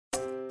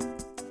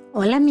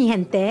Hola, mi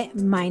gente.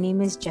 My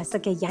name is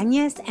Jessica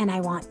Yanez, and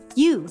I want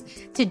you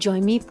to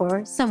join me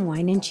for some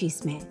Wine and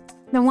Chisme.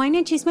 The Wine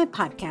and Chisme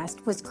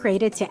podcast was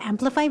created to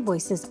amplify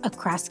voices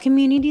across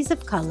communities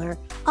of color,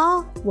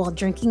 all while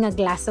drinking a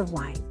glass of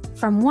wine.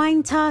 From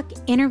wine talk,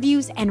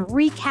 interviews, and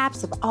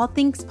recaps of all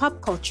things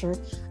pop culture,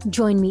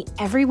 join me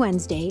every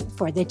Wednesday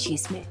for the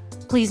Chisme.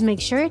 Please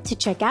make sure to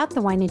check out the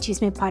Wine and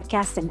Chisme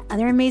podcast and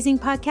other amazing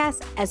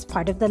podcasts as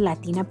part of the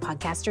Latina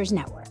Podcasters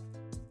Network.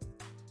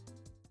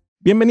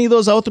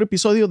 Bienvenidos a otro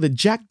episodio de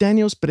Jack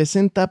Daniels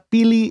presenta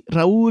Pili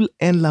Raúl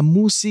en la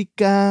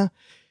música.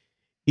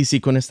 Y sí,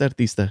 con esta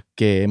artista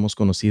que hemos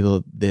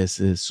conocido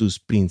desde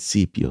sus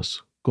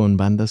principios, con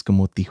bandas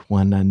como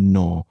Tijuana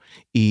No,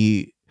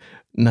 y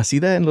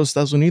nacida en los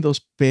Estados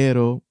Unidos,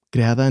 pero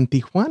creada en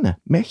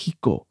Tijuana,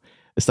 México.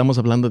 Estamos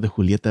hablando de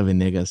Julieta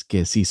Venegas,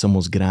 que sí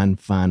somos gran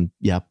fan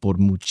ya por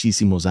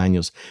muchísimos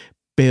años,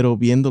 pero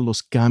viendo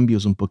los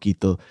cambios un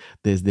poquito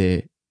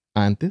desde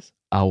antes,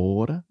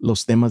 ahora,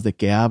 los temas de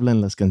que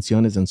hablan las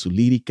canciones en su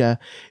lírica,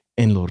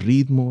 en los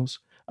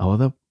ritmos,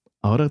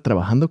 ahora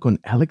trabajando con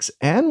Alex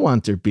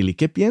Anwandter. Pili,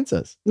 ¿qué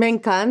piensas? Me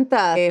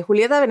encanta.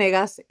 Julieta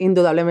Venegas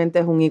indudablemente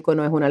es un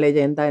ícono, es una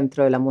leyenda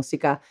dentro de la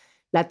música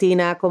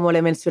latina. Como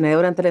le mencioné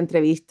durante la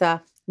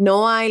entrevista,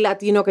 no hay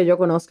latino que yo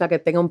conozca que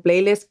tenga un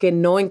playlist que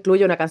no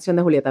incluya una canción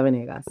de Julieta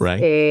Venegas. Right.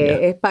 Yeah.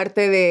 Es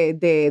parte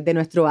de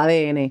nuestro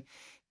ADN.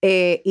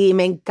 Y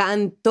me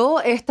encantó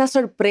esta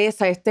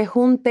sorpresa, este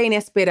junte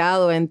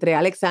inesperado entre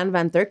Alex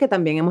Anwandter, que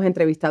también hemos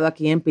entrevistado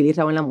aquí en Pili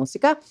Raúl en la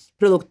música,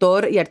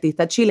 productor y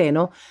artista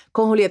chileno,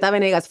 con Julieta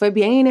Venegas. Fue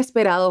bien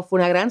inesperado, fue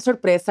una gran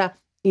sorpresa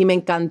y me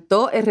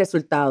encantó el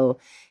resultado.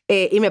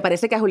 Y me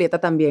parece que a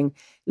Julieta también.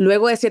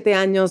 Luego de 7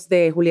 años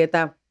de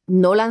Julieta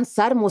no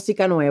lanzar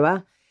música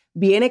nueva,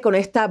 viene con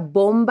esta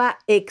bomba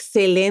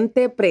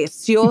excelente,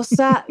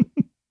 preciosa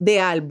de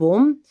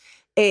álbum.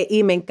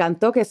 Y me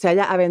encantó que se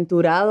haya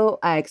aventurado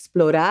a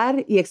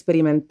explorar y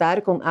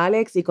experimentar con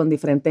Alex y con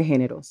diferentes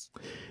géneros.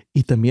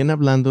 Y también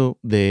hablando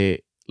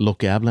de lo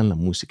que habla en la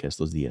música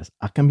estos días,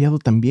 ha cambiado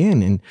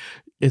también. And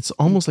it's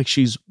almost like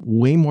she's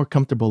way more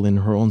comfortable in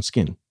her own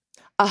skin.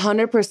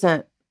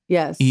 100%,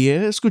 yes. Y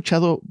he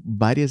escuchado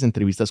varias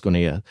entrevistas con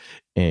ella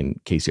en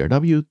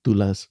KCRW. Tú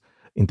la has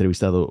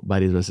entrevistado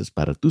varias veces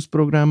para tus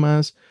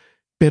programas,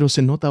 pero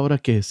se nota ahora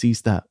que sí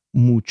está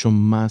mucho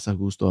más a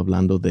gusto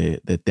hablando de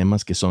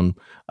temas que son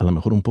a lo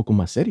mejor un poco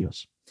más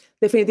serios.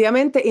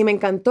 Definitivamente, y me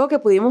encantó que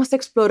pudimos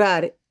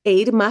explorar e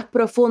ir más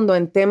profundo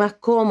en temas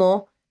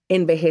como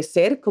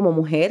envejecer como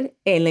mujer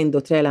en la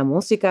industria de la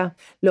música,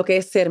 lo que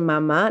es ser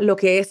mamá, lo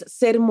que es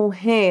ser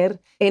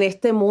mujer en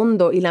este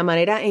mundo y la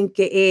manera en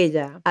que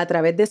ella, a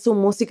través de su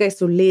música y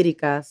sus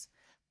líricas,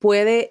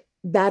 puede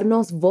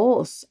darnos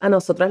voz a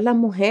nosotras las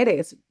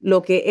mujeres,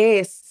 lo que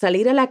es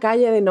salir a la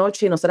calle de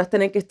noche y nosotras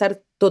tener que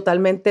estar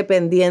totalmente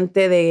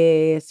pendiente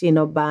de si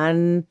nos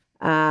van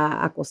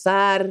a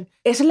acosar.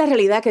 Esa es la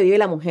realidad que vive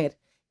la mujer.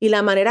 Y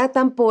la manera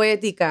tan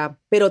poética,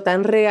 pero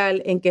tan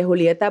real en que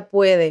Julieta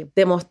puede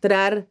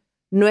demostrar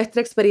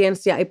nuestra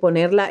experiencia y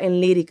ponerla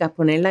en líricas,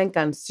 ponerla en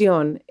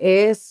canción,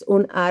 es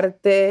un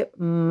arte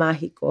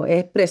mágico,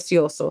 es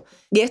precioso.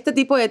 Y este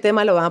tipo de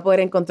temas lo van a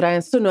poder encontrar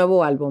en su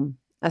nuevo álbum.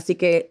 Así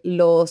que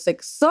los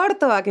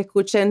exhorto a que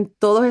escuchen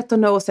todos estos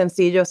nuevos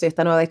sencillos y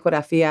esta nueva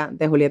discografía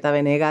de Julieta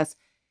Venegas.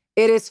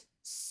 It is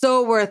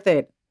so worth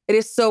it. It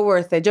is so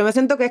worth it. Yo me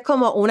siento que es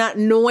como una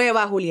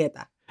nueva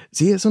Julieta.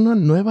 Sí, es una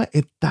nueva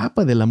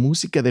etapa de la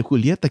música de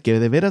Julieta que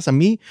de veras a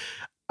mí,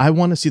 I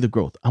want to see the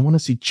growth. I want to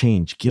see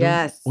change. Quiero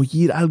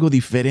oír algo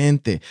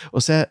diferente.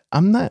 O sea,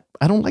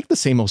 I don't like the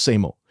same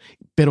old.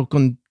 Pero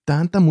con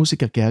tanta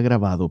música que ha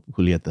grabado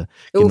Julieta,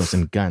 que nos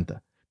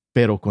encanta,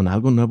 pero con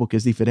algo nuevo que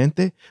es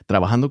diferente,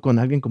 trabajando con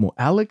alguien como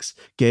Alex,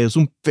 que es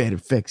un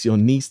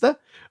perfeccionista,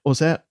 o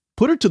sea,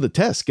 put her to the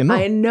test, que no.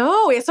 I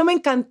know, eso me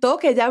encantó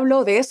que ella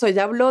habló de eso.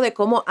 Ella habló de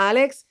cómo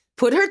Alex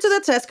put her to the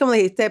test, como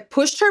dijiste,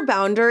 pushed her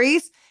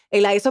boundaries y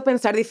la hizo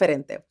pensar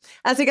diferente.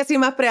 Así que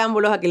sin más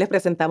preámbulos, aquí les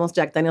presentamos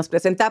Jack Daniels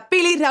presenta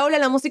Pili Raúl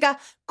en la música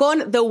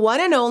con the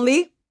one and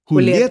only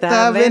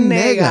Julieta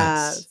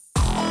Venegas.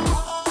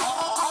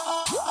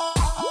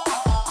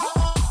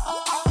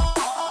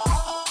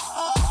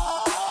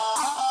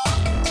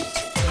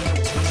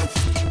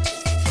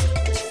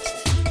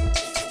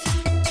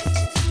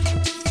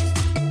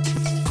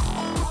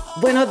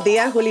 Buenos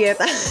días,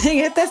 Julieta. En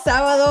este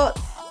sábado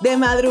de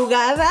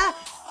madrugada,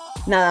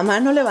 nada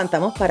más nos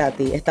levantamos para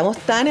ti. Estamos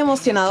tan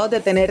emocionados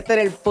de tenerte en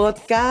el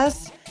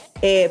podcast.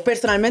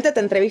 Personalmente te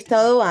he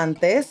entrevistado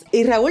antes.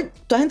 Y Raúl,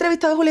 ¿tú has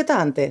entrevistado a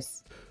Julieta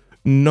antes?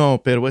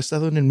 No, pero he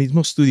estado en el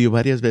mismo estudio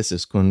varias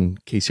veces con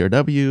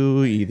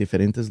KCRW y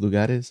diferentes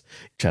lugares,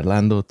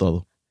 charlando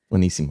todo.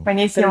 Buenísimo.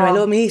 Buenísimo. Pero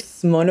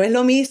no es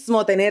lo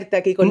mismo tenerte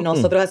aquí con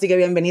nosotros. Así que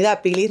bienvenida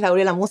a Pili Raúl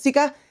en la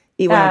música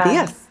y buenos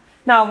días.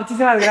 No,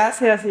 muchísimas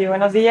gracias y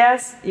buenos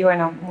días. Y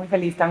bueno, muy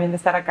feliz también de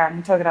estar acá.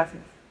 Muchas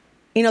gracias.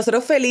 Y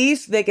nosotros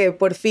feliz de que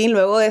por fin,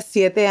 luego de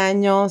 7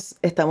 años,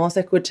 estamos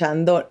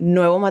escuchando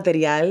nuevo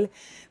material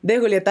de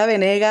Julieta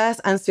Venegas,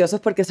 ansiosos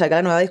porque salga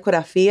la nueva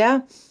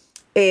discografía.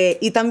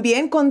 Y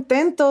también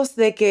contentos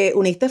de que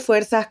uniste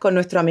fuerzas con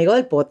nuestro amigo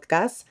del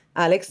podcast,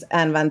 Alex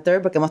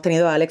Anvanter, porque hemos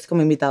tenido a Alex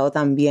como invitado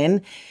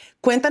también.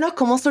 Cuéntanos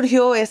cómo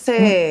surgió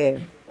ese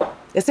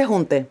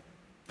junte.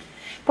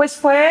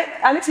 Pues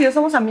Alex y yo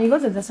somos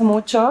amigos desde hace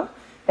mucho,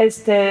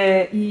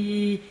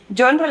 y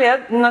yo en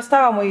realidad no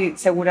estaba muy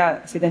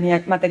segura si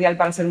tenía material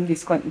para hacer un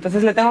disco,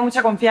 entonces le tengo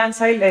mucha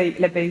confianza y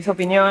le pedí su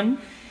opinión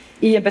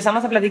y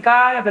empezamos a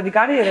platicar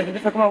y de repente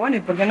fue como, bueno, ¿y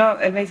por qué no?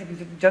 Él me dice,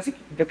 pues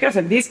yo quiero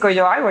hacer disco, y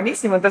yo, ay,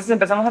 buenísimo, entonces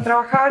empezamos a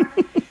trabajar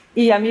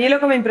y a mí lo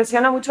que me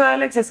impresiona mucho de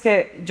Alex es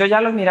que yo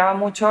ya lo admiraba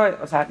mucho,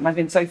 o sea, más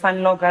bien soy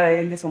fan loca de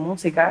él, de su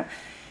música,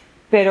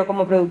 pero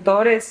como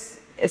productor es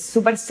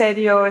súper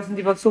serio, es un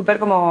tipo súper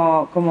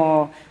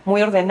como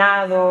muy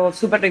ordenado,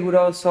 súper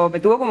riguroso. Me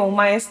tuvo como un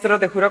maestro,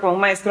 te juro, como un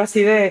maestro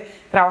así de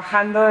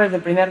trabajando desde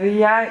el primer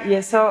día, y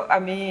eso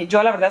a mí,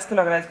 yo la verdad es que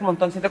lo agradezco un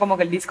montón. Siento como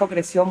que el disco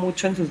creció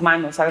mucho en sus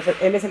manos, ¿sabes?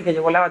 Él es el que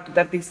llevó la batuta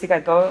artística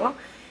de todo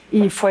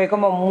y fue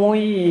como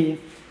muy...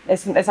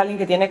 Es alguien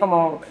que tiene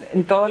como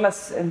en todos los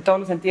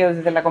sentidos,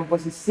 desde la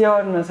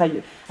composición,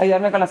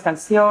 ayudarme con las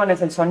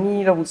canciones, el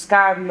sonido,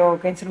 buscarlo,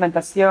 qué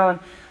instrumentación.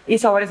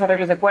 Hizo varios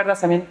arreglos de cuerdas,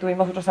 también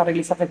tuvimos otros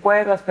arreglistas de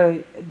cuerdas, pero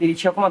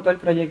dirigió como todo el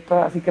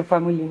proyecto, así que fue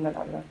muy lindo, la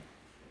verdad.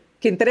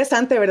 Qué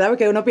interesante, ¿verdad?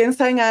 Porque uno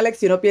piensa en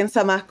Alex y uno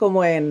piensa más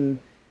como en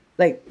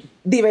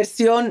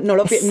diversión,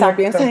 no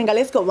piensas en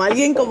Alex como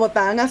alguien como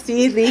tan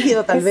así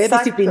rígido, tal vez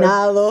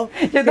disciplinado.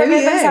 Yo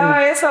también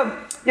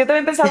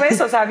pensaba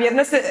eso, o sea,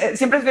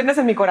 siempre es viernes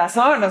en mi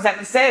corazón, o sea,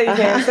 no sé,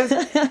 dije,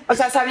 o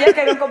sea, sabía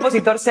que era un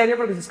compositor serio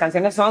porque sus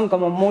canciones son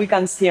como muy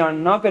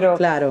canción, ¿no? Pero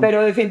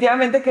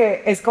definitivamente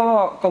que es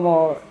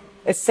como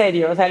es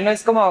serio, o sea, él no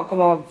es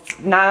como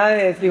nada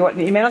de frivol,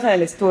 ni menos en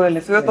el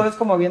estudio todo es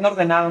como bien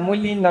ordenado, muy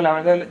lindo, la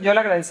verdad, yo le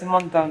agradecí un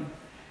montón.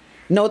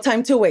 No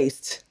time to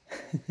waste.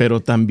 Pero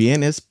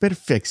también es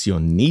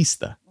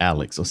perfeccionista,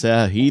 Alex. O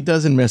sea, he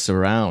doesn't mess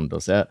around.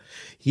 O sea,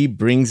 he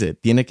brings it.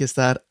 Tiene que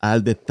estar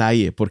al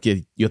detalle,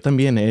 porque yo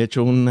también he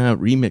hecho una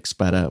remix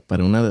para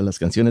una de las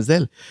canciones de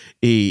él.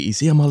 Y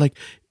sí, I'm all like,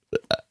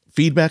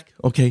 feedback,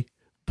 ok.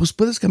 Pues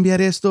puedes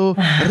cambiar esto,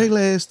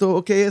 arregla esto,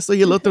 ok, esto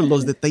y el otro.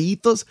 Los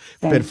detallitos,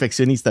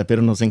 perfeccionista,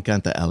 pero nos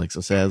encanta Alex.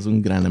 O sea, es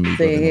un gran amigo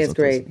de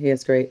nosotros. He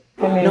is great.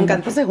 Nos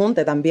encanta ese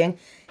junte también.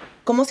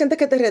 ¿Cómo sientes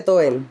que te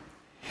retó él?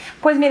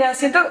 Pues mira,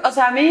 siento, o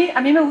sea, a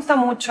mí me gusta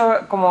mucho,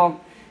 como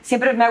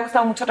siempre me ha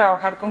gustado mucho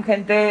trabajar con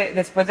gente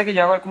después de que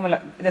yo hago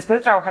después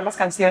de trabajar las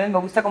canciones, me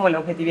gusta como la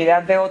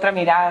objetividad de otra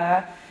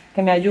mirada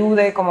que me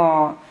ayude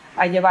como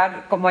a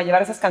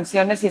llevar esas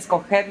canciones y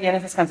escoger bien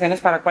esas canciones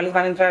para cuáles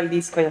van a entrar al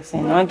disco y así,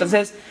 ¿no?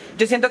 Entonces,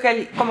 yo siento que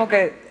él como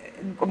que,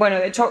 bueno,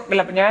 de hecho,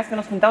 la primera vez que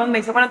nos juntamos me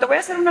dice, bueno, te voy a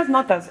hacer unas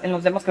notas en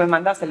los demos que me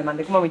mandaste, le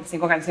mandé como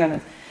 25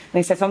 canciones. Me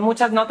dice, son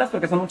muchas notas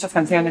porque son muchas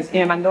canciones. Y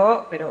me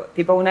mandó, pero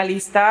tipo una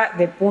lista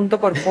de punto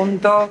por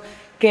punto,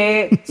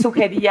 qué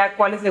sugería,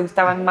 cuáles le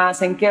gustaban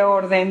más, en qué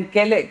orden,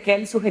 qué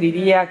él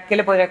sugeriría, qué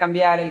le podría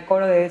cambiar, el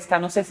coro de esta,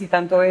 no sé si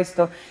tanto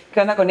esto,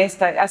 qué onda con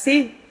esta.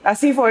 Así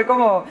fue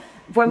como...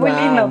 Fue muy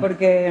lindo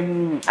porque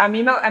a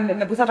mí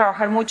me puse a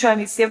trabajar mucho. A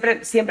mí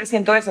siempre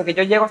siento eso, que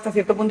yo llego hasta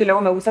cierto punto y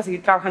luego me gusta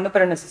seguir trabajando,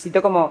 pero necesito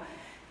como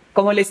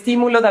el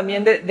estímulo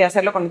también de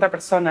hacerlo con otra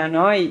persona,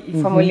 ¿no? Y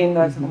fue muy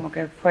lindo eso, como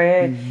que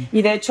fue...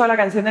 Y de hecho la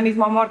canción de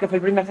Mismo Amor, que fue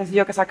el primer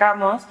sencillo que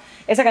sacamos,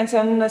 esa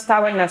canción no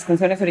estaba en las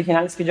canciones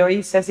originales que yo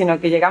hice, sino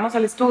que llegamos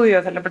al estudio a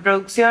hacer la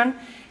preproducción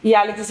y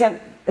Alex decía,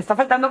 está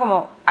faltando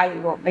como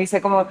algo. Me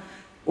dice como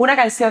una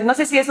canción, no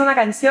sé si es una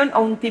canción o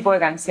un tipo de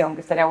canción,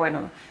 que estaría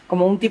bueno,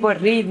 como un tipo de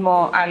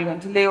ritmo, algo.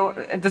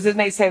 Entonces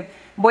me dice,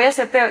 voy a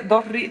hacerte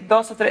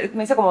dos o tres,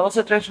 me dice como 2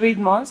 o 3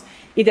 ritmos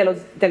y te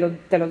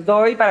los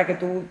doy para que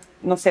tú,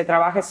 no sé,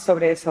 trabajes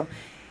sobre eso.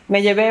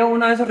 Me llevé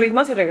uno de esos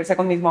ritmos y regresé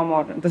con Mismo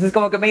Amor. Entonces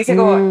como que me dice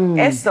como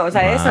eso, o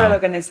sea, eso era lo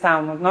que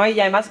necesitábamos, ¿no? Y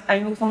además a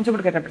mí me gusta mucho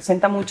porque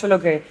representa mucho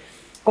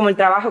como el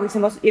trabajo que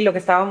hicimos y lo que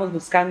estábamos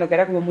buscando, que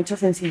era como mucha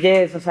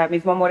sencillez, o sea,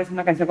 Mismo Amor es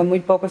una canción con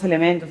muy pocos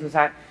elementos, o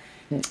sea,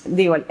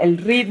 digo, el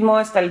ritmo,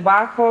 está el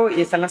bajo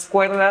y están las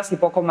cuerdas y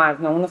poco más,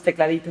 ¿no? Unos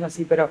tecladitos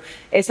así, pero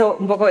eso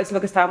un poco es lo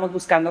que estábamos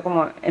buscando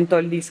como en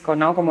todo el disco,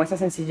 ¿no? Como esa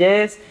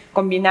sencillez,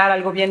 combinar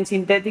algo bien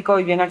sintético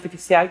y bien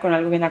artificial con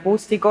algo bien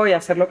acústico y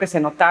hacer lo que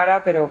se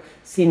notara, pero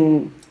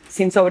sin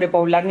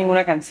sobrepoblar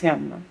ninguna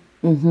canción,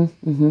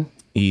 ¿no?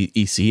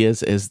 Y sí,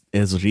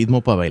 es ritmo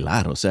para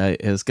bailar, o sea,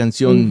 es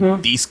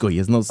canción disco y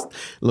es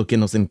lo que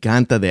nos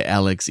encanta de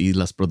Alex y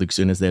las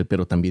producciones de él,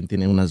 pero también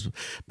tiene unas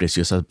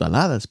preciosas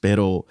baladas,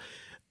 pero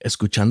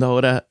escuchando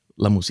ahora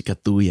la música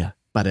tuya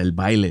para el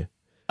baile,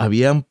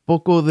 había un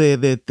poco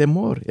de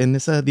temor en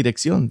esa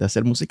dirección de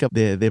hacer música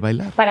de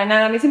bailar. Para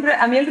nada,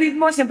 a mí el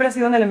ritmo siempre ha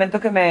sido un elemento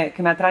que me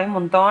atrae un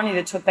montón y de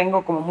hecho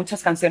tengo como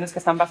muchas canciones que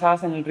están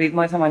basadas en el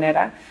ritmo de esa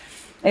manera.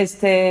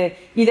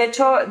 Y de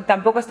hecho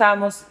tampoco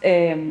estábamos,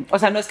 o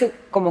sea, no es que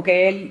como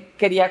que él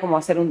quería como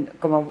hacer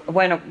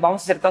bueno,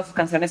 vamos a hacer todas sus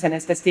canciones en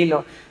este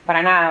estilo,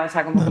 para nada, o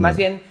sea, como que más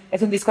bien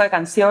es un disco de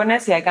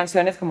canciones y hay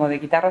canciones como de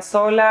guitarra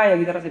sola, y hay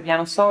guitarras de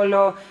piano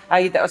solo,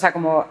 o sea,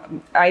 como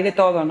hay de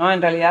todo, ¿no?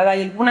 En realidad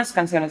hay algunas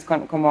canciones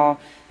como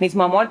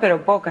Mismo Amor,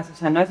 pero pocas, o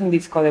sea, no es un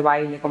disco de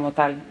baile como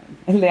tal.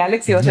 El de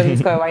Alex iba a ser un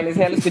disco de baile, sí,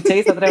 ya lo escuché y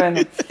está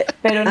tremendo.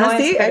 Pero no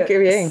 ¿sí? Pero, qué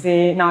bien.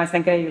 Sí, no, está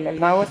increíble. El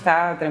nuevo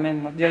está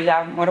tremendo. Yo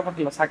ya muero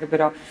porque lo saque,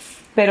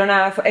 pero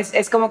nada,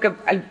 es como que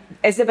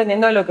es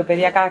dependiendo de lo que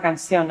pedía cada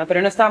canción, ¿no?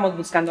 Pero no estábamos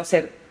buscando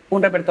hacer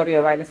un repertorio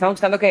de baile. Estábamos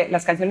buscando que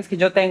las canciones que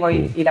yo tengo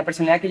y la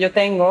personalidad que yo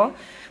tengo,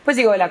 pues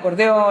digo, el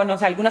acordeón, o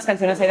sea, algunas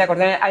canciones hay de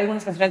acordeón, hay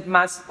algunas canciones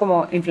más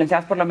como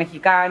influenciadas por lo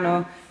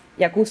mexicano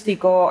y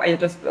acústico, hay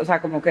otras, o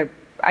sea, como que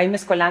hay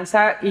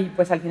mezcolanza y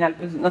pues al final,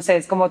 pues no sé,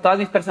 es como todas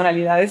mis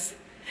personalidades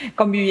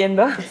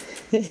conviviendo.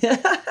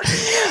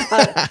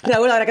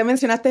 Raúl, ahora que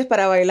mencionaste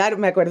para bailar,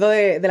 me acuerdo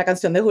de la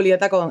canción de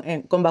Julieta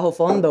con bajo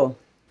fondo.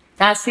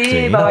 Ah,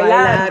 sí, para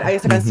bailar. Ay,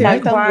 esa canción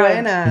es tan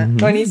buena.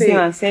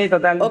 Buenísima, sí,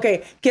 total. Ok,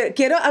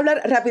 quiero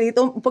hablar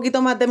rapidito un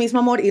poquito más de Mismo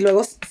Amor y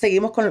luego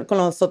seguimos con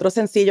los otros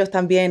sencillos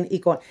también.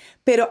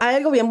 Pero hay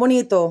algo bien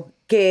bonito,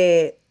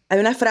 que hay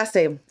una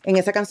frase en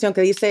esa canción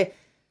que dice,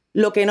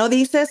 lo que no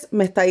dices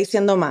me está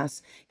diciendo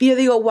más. Y yo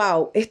digo,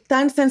 wow, es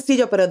tan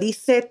sencillo, pero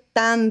dice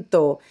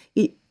tanto.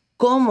 Y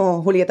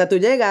cómo, Julieta, tú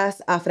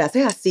llegas a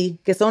frases así,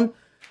 que son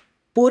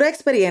pura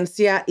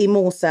experiencia y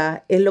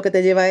musa, es lo que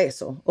te lleva a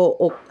eso.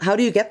 O how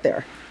do you get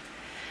there?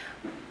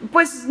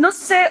 Pues no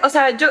sé, o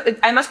sea,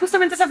 además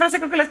justamente esa frase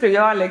creo que la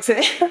escribió Alex,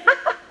 ¿eh?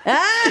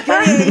 ¡Ah,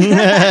 qué bien!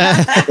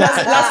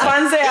 las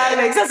fans de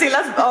Alex, así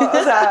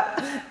o sea,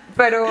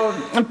 pero,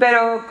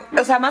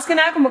 o sea, más que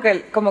nada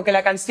como que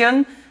la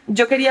canción,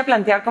 yo quería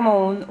plantear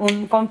como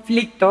un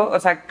conflicto, o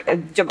sea,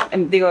 yo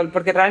digo,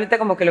 porque realmente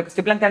como que lo que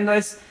estoy planteando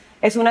es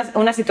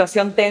una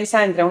situación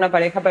tensa entre una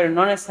pareja, pero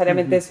no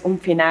necesariamente es un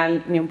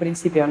final ni un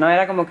principio, ¿no?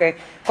 Era como que,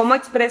 ¿cómo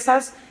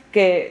expresas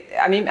que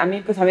a mí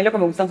lo que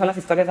me gustan son las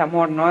historias de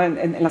amor, ¿no?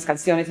 En las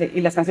canciones, y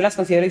las canciones las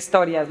considero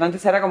historias, ¿no?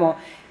 Entonces era como,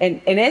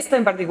 en esto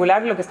en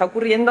particular, lo que está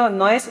ocurriendo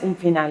no es un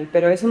final,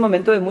 pero es un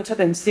momento de mucha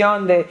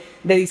tensión, de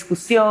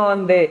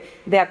discusión,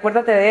 de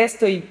acuérdate de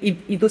esto,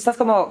 y tú estás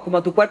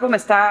como tu cuerpo me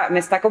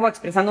está como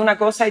expresando una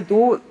cosa y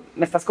tú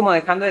me estás como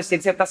dejando de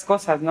decir ciertas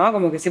cosas, ¿no?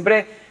 Como que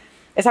siempre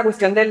esa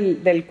cuestión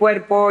del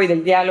cuerpo y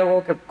del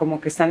diálogo que como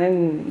que están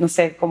en, no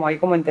sé, como ahí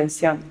como en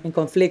tensión. En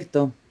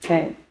conflicto.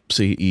 Sí.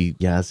 Sí, y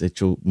ya has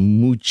hecho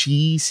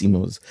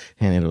muchísimos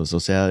géneros, o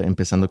sea,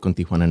 empezando con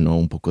Tijuana, no,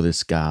 un poco de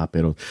ska,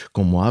 pero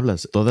como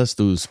hablas, todas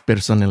tus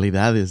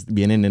personalidades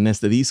vienen en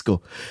este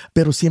disco,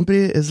 pero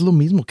siempre es lo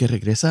mismo, que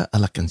regresa a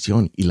la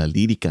canción y la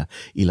lírica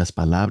y las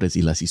palabras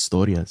y las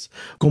historias.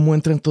 ¿Cómo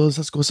entran todas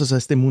esas cosas a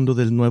este mundo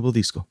del nuevo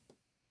disco?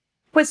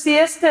 Pues sí,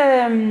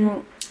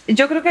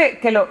 yo creo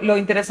que lo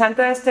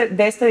interesante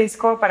de este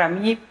disco para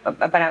mí,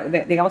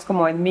 digamos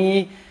como en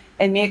mi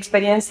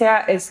experiencia,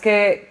 es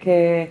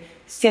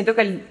que siento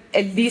que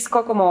el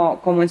disco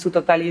como en su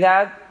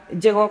totalidad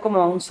llegó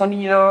como a un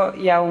sonido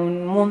y a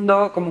un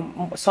mundo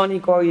como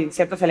sónico y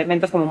ciertos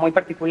elementos como muy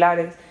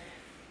particulares.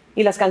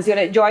 Y las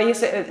canciones,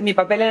 mi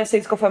papel en ese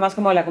disco fue más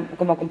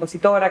como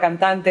compositora,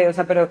 cantante, o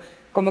sea, pero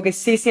como que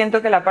sí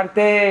siento que la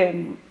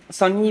parte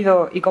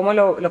sonido y cómo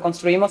lo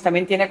construimos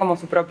también tiene como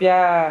su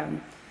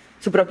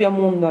propio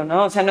mundo,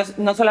 ¿no? O sea,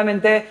 no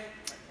solamente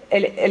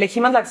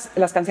elegimos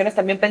las canciones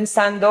también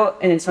pensando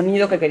en el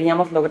sonido que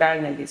queríamos lograr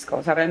en el disco,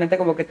 o sea, realmente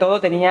como que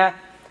todo tenía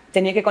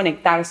que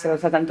conectarse, o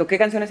sea, tanto qué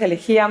canciones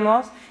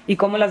elegíamos y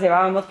cómo las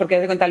llevábamos, porque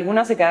de cuenta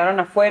algunas se quedaron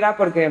afuera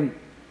porque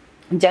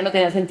ya no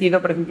tenía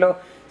sentido. Por ejemplo,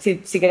 si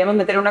queríamos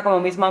meter una como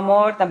Mismo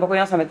Amor, tampoco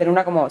íbamos a meter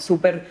una como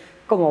súper,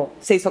 como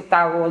 6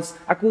 octavos,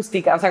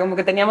 acústica, o sea, como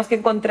que teníamos que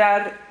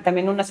encontrar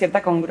también una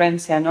cierta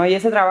congruencia, ¿no? Y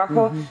ese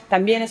trabajo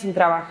también es un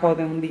trabajo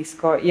de un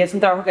disco, y es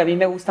un trabajo que a mí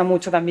me gusta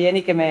mucho también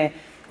y que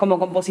como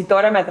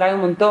compositora me atrae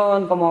un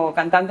montón, como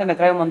cantante me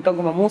atrae un montón,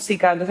 como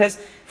música. Entonces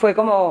fue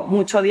como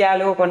mucho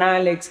diálogo con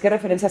Alex, qué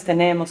referencias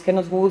tenemos, qué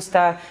nos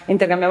gusta,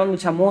 intercambiamos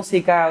mucha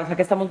música, o sea,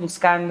 qué estamos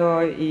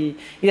buscando, y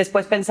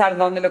después pensar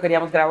dónde lo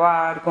queríamos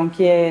grabar, con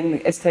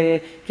quién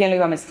lo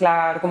iba a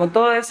mezclar, como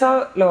todo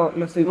eso lo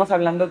estuvimos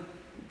hablando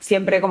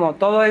siempre, como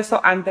todo eso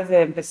antes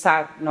de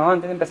empezar, ¿no?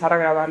 Antes de empezar a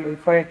grabarlo, y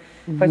fue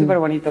súper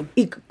bonito.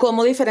 ¿Y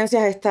cómo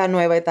diferencias esta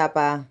nueva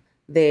etapa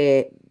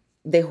de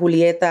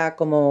Julieta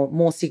como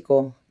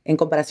músico en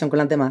comparación con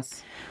las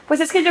demás? Pues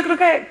es que yo creo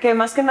que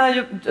más que nada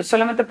yo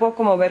solamente puedo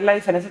como ver la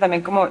diferencia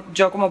también como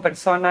yo como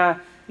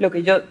persona, lo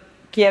que yo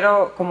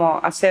quiero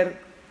como hacer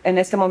en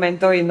este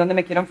momento y en donde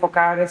me quiero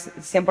enfocar es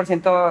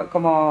 100%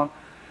 como,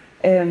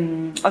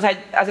 o sea,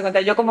 haz de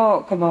cuenta, yo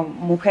como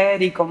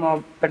mujer y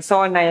como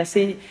persona y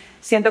así,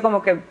 siento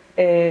como que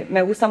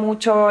me gusta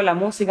mucho la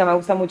música, me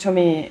gusta mucho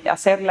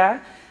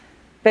hacerla,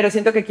 pero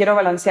siento que quiero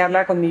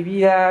balancearla con mi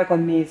vida,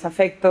 con mis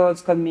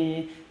afectos, con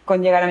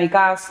llegar a mi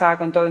casa,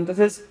 con todo.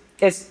 Entonces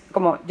es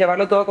como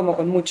llevarlo todo como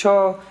con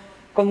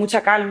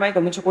mucha calma y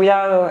con mucho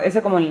cuidado.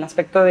 Ese como en el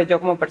aspecto de yo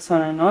como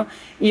persona, ¿no?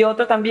 Y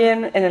otro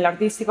también en el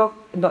artístico,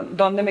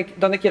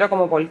 donde quiero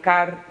como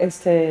volcar,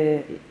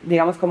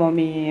 digamos, como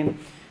mi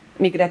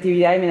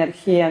creatividad y mi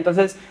energía.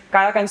 Entonces,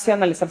 cada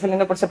canción, al estar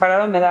saliendo por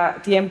separado, me da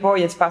tiempo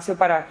y espacio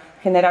para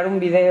generar un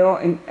video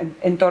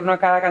en torno a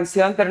cada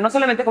canción, pero no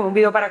solamente como un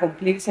video para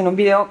cumplir, sino un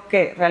video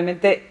que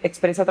realmente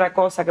exprese otra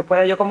cosa, que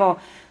pueda yo como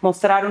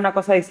mostrar una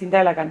cosa distinta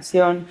de la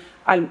canción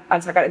al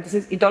sacar.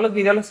 Entonces, y todos los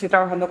videos los estoy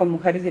trabajando con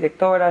mujeres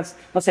directoras,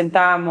 nos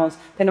sentamos,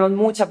 tenemos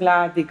mucha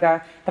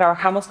plática,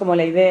 trabajamos como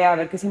la idea, a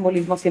ver qué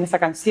simbolismos tiene esta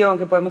canción,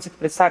 qué podemos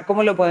expresar,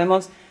 cómo lo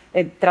podemos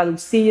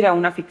traducir a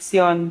una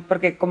ficción,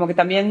 porque como que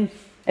también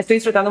estoy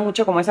disfrutando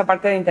mucho como esa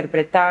parte de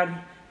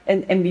interpretar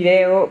en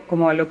video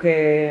como lo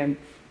que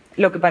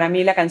para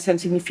mí la canción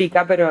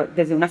significa, pero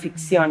desde una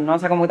ficción, ¿no? O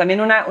sea, como también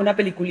una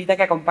peliculita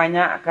que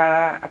acompaña a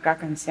cada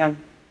canción.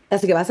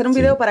 Así que va a ser un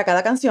video para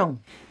cada canción.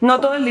 No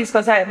todo el disco,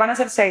 o sea, van a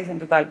ser 6 en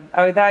total.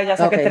 Ahorita ya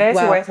saqué 3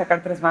 y voy a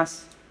sacar 3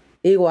 más.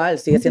 Igual,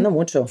 sigue siendo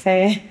mucho.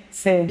 Sí,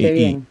 sí. Qué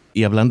bien.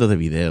 Y hablando de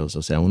videos,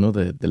 o sea, una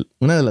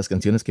de las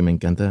canciones que me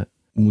encanta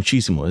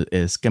muchísimo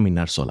es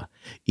Caminar Sola.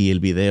 Y el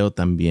video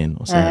también,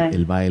 o sea,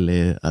 el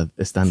baile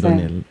estando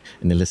en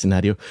el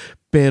escenario.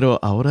 Pero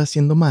ahora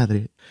siendo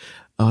madre,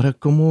 ahora,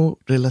 ¿cómo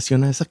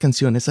relaciona esa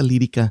canción, esa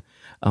lírica,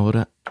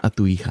 ahora a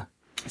tu hija?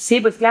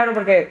 Sí, pues claro,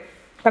 porque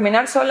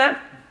Caminar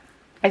Sola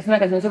es una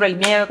canción sobre el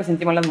miedo que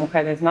sentimos las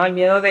mujeres, ¿no? El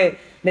miedo de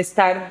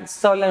estar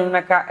sola en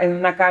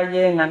una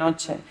calle en la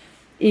noche.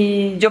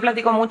 Y yo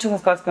platico mucho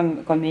esas cosas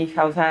con mi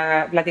hija, o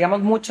sea,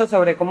 platicamos mucho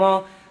sobre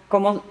cómo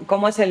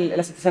es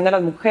la situación de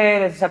las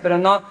mujeres, o sea, pero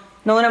no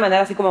de una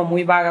manera así como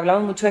muy vaga.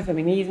 Hablamos mucho de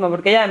feminismo,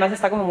 porque ella además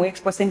está como muy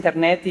expuesta a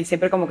internet y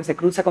siempre como que se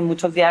cruza con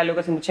muchos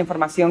diálogos y mucha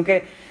información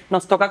que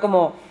nos toca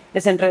como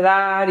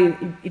desenredar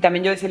y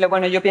también yo decirle,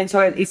 bueno, yo pienso,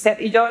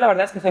 y yo la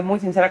verdad es que soy muy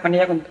sincera con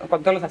ella con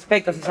todos los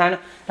aspectos, o sea,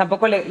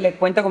 tampoco le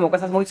cuento como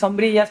cosas muy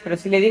sombrillas, pero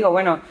sí le digo,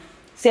 bueno,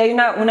 sí hay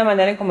una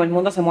manera en cómo el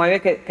mundo se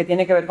mueve que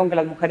tiene que ver con que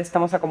las mujeres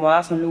estamos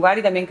acomodadas en un lugar,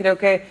 y también creo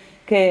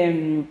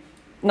que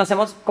nos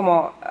hemos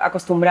como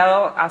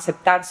acostumbrado a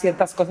aceptar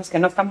ciertas cosas que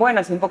no están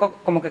buenas, y un poco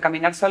como que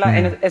Caminar Sola,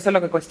 eso es lo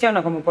que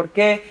cuestiono, como por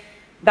qué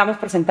damos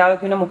por sentado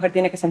que una mujer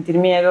tiene que sentir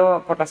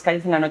miedo por las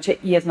calles en la noche,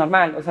 y es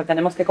normal, o sea,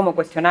 tenemos que como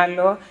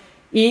cuestionarlo,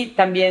 y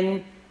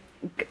también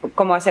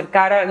como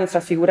acercar a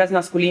nuestras figuras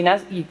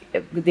masculinas y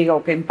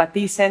digo, que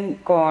empaticen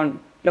con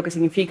lo que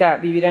significa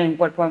vivir en el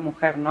cuerpo de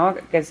mujer, ¿no?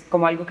 Que es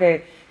como algo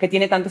que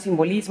tiene tanto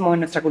simbolismo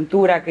en nuestra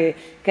cultura, que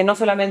no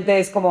solamente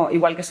es como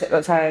igual que ser,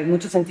 o sea, en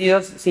muchos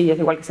sentidos sí es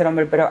igual que ser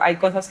hombre, pero hay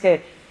cosas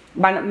que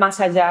van más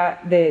allá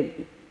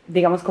de,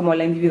 digamos, como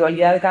la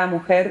individualidad de cada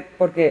mujer,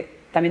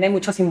 porque también hay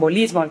mucho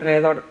simbolismo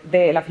alrededor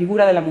de la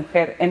figura de la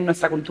mujer en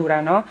nuestra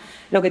cultura, ¿no?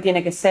 Lo que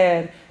tiene que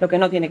ser, lo que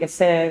no tiene que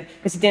ser,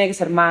 que si tiene que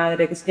ser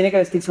madre, que si tiene que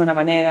vestirse de una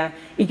manera,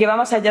 y que va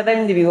más allá de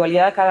la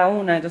individualidad de cada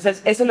una.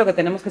 Entonces, eso es lo que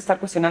tenemos que estar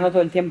cuestionando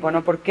todo el tiempo,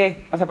 ¿no? ¿Por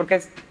qué? O sea, ¿por qué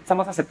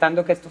estamos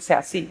aceptando que esto sea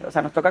así? O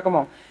sea, nos toca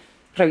como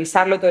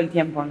revisarlo todo el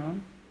tiempo, ¿no?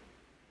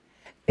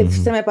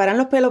 Se me paran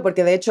los pelos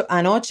porque, de hecho,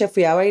 anoche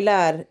fui a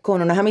bailar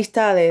con unas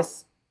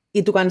amistades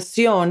y tu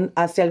canción,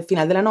 hacia el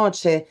final de la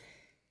noche,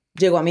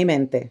 llegó a mi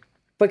mente.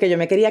 Porque yo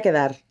me quería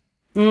quedar,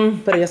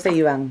 pero ellos se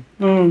iban.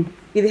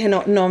 Y dije,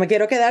 no me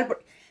quiero quedar.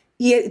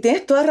 Y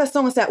tienes toda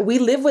razón, o sea, we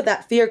live with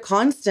that fear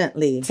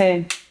constantly.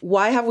 Sí.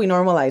 Why have we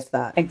normalized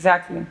that?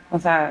 Exactly, o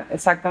sea,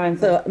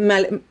 exactamente.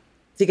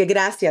 Así que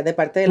gracias de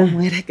parte de las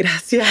mujeres,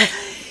 gracias.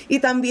 Y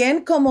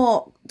también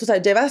como, tú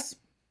sabes, llevas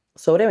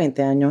sobre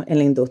 20 años en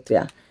la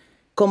industria.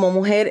 Como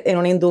mujer en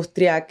una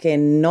industria que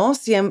no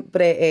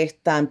siempre es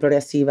tan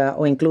progresiva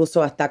o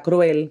incluso hasta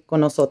cruel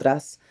con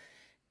nosotras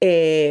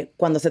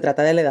cuando se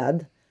trata de la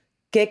edad.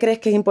 ¿Qué crees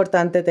que es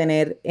importante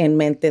tener en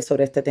mente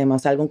sobre este tema? O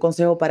sea, ¿algún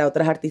consejo para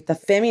otras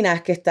artistas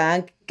féminas que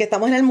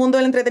estamos en el mundo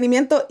del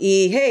entretenimiento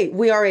y, hey,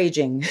 we are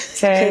aging?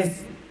 Sí.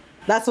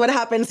 That's what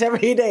happens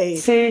every day.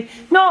 Sí.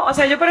 No, o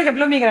sea, yo, por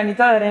ejemplo, mi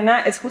granito de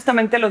arena es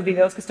justamente los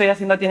videos que estoy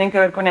haciendo tienen que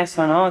ver con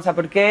eso, ¿no? O sea,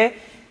 ¿por qué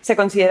se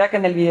considera que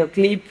en el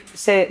videoclip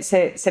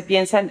se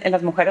piensa en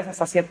las mujeres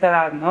hasta cierta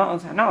edad, ¿no? O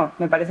sea, no,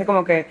 me parece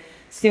como que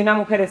si una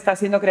mujer está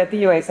siendo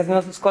creativa y está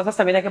haciendo sus cosas,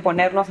 también hay que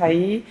ponernos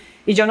ahí.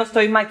 Y yo no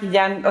estoy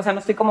maquillando, o sea, no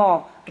estoy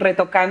como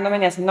retocándome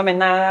ni haciéndome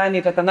nada,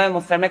 ni tratando de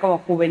mostrarme como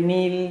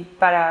juvenil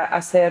para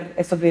hacer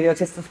estos videos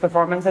y estos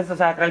performances. O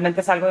sea,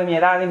 realmente es algo de mi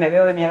edad y me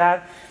veo de mi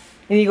edad.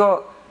 Y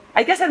digo,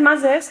 hay que hacer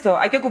más de esto,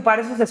 hay que ocupar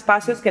esos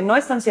espacios que no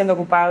están siendo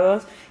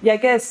ocupados y hay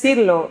que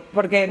decirlo,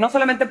 porque no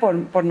solamente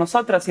por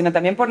nosotras, sino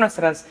también por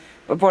las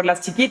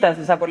chiquitas,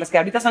 o sea, por las que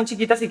ahorita son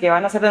chiquitas y que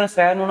van a ser de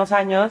nuestra edad en unos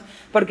años,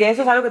 porque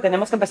eso es algo que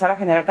tenemos que empezar a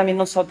generar también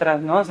nosotras,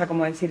 ¿no? O sea,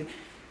 como decir,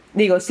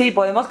 digo, sí,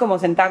 podemos como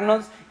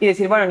sentarnos y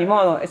decir, bueno, ni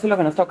modo, eso es lo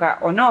que nos toca,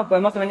 o no,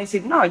 podemos también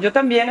decir, no, yo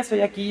también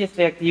estoy aquí,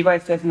 estoy activa,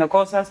 estoy haciendo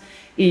cosas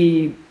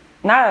y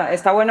nada,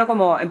 está bueno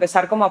como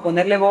empezar como a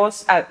ponerle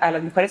voz a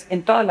las mujeres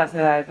en todas las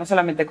edades, no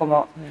solamente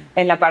como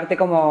en la parte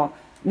como,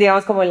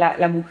 digamos, como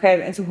la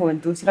mujer en su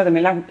juventud, sino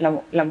también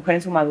la mujer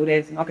en su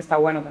madurez, ¿no? Que está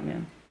bueno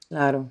también.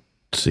 Claro.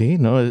 Sí,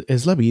 no,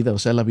 es la vida, o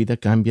sea, la vida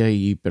cambia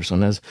y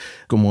personas,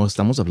 como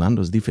estamos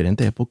hablando, es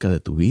diferente época de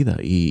tu vida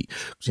y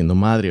siendo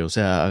madre, o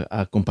sea,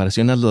 a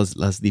comparación a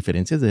las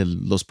diferencias de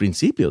los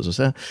principios, o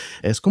sea,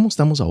 es como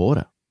estamos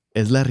ahora.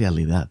 es la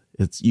realidad.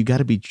 You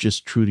gotta be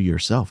just true to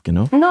yourself,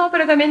 ¿no? No,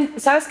 pero también,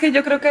 ¿sabes qué?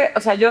 Yo creo que,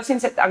 o sea, yo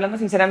hablando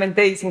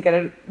sinceramente y sin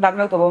querer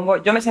darme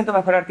autobombo, yo me siento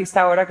mejor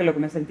artista ahora que lo que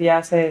me sentía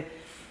hace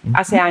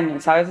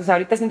años, ¿sabes? O sea,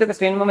 ahorita siento que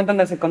estoy en un momento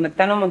donde se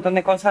conectan un montón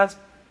de cosas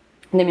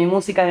de mi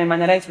música, de mi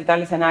manera de disfrutar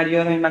el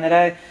escenario, de mi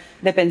manera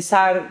de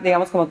pensar,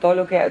 digamos, como todos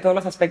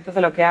los aspectos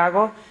de lo que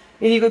hago.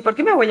 Y digo, ¿y por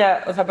qué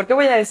por qué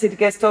voy a decir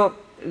que esto,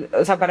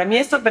 o sea, para mí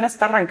esto apenas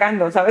está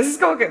arrancando, ¿sabes? Es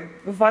como que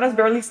the fun is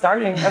barely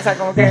starting, o sea,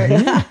 como que,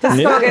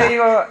 entonces como que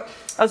digo,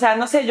 o sea,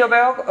 no sé, yo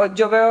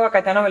veo a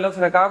Caetano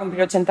Veloso, que acaba de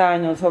cumplir 80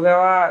 años, o veo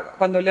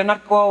cuando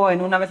Leonard Cohen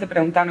una vez le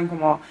preguntaron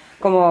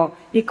como,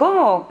 ¿y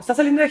cómo? ¿Estás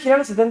saliendo de gira a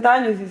los 70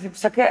 años? Y dice,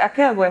 pues, ¿a qué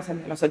edad voy a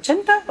salir? ¿A los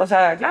 80? O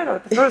sea,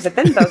 claro, a los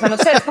 70, o sea, no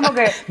sé, es como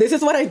que... This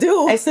is what I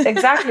do.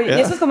 Exactly, yeah.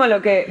 Y eso es como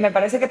lo que me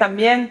parece que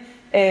también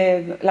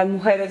las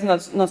mujeres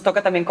nos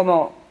toca también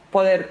como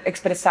poder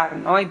expresar,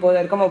 ¿no? Y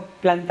poder como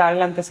plantar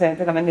el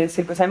antecedente también de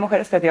decir, pues hay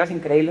mujeres creativas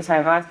increíbles,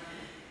 además,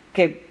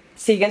 que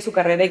siguen su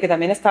carrera y que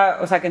también está,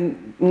 o sea, que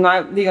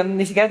no, digo,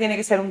 ni siquiera tiene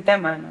que ser un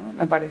tema, ¿no?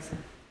 Me parece.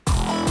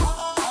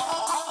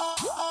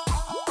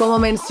 Como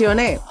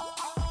mencioné,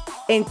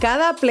 en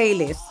cada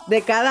playlist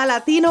de cada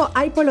latino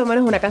hay por lo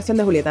menos una canción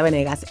de Julieta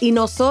Venegas. Y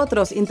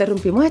nosotros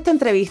interrumpimos esta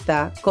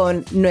entrevista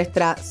con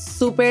nuestra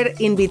súper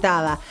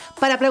invitada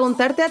para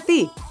preguntarte a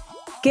ti,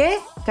 ¿qué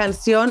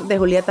canción de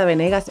Julieta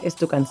Venegas es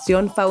tu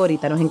canción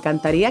favorita? Nos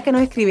encantaría que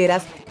nos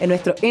escribieras en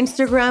nuestro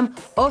Instagram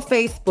o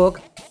Facebook,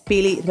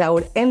 Pili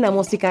Raúl en la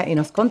música, y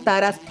nos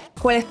contaras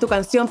cuál es tu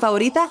canción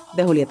favorita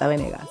de Julieta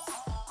Venegas.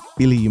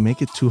 Pili, you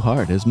make it too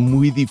hard. Es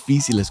muy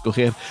difícil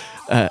escoger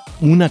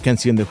una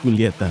canción de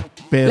Julieta.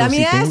 Pero la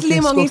mía es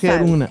Limón y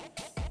Sal.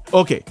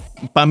 Ok,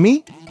 para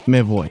mí,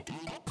 Me Voy.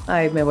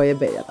 Ay, Me Voy es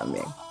bella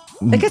también.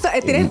 Es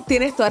que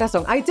tienes toda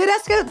razón. I did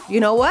ask it, you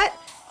know what?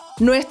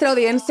 Nuestra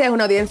audiencia es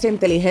una audiencia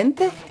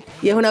inteligente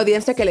y es una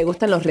audiencia que le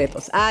gustan los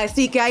retos.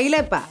 Así que ahí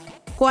le va.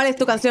 ¿Cuál es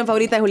tu canción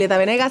favorita de Julieta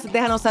Venegas?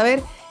 Déjanos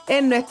saber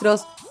en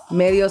nuestros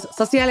medios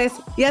sociales.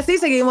 Y así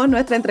seguimos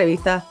nuestra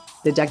entrevista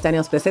de Jack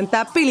Daniels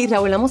presenta Pili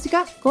Raúl en la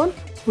música con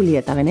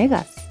Julieta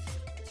Venegas.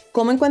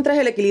 ¿Cómo encuentras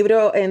el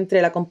equilibrio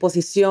entre la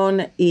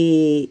composición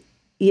y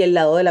el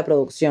lado de la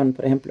producción,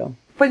 por ejemplo?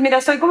 Pues mira,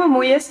 soy como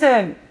muy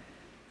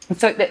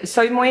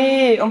soy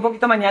muy un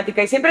poquito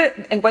maniática y siempre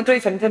encuentro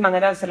diferentes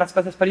maneras de hacer las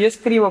cosas, pero yo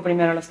escribo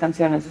primero las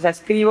canciones, o sea,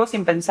 escribo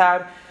sin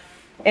pensar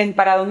en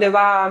para dónde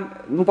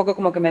va, un poco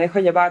como que me dejo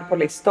llevar por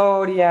la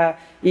historia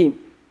y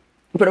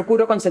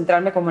procuro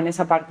concentrarme como en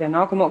esa parte,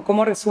 ¿no? Como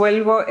cómo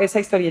resuelvo esa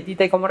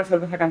historietita y cómo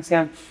resuelvo esa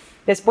canción.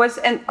 Después,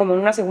 como en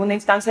una segunda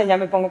instancia, ya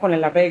me pongo con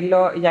el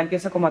arreglo y ya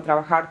empiezo como a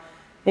trabajar,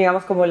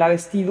 digamos, como la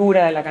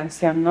vestidura de la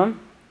canción, ¿no?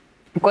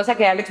 Cosa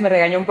que Alex me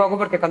regañó un poco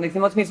porque cuando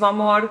hicimos Mismo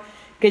Amor,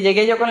 que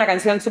llegué yo con la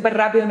canción súper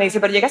rápido, me dice,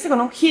 pero llegaste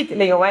con un hit.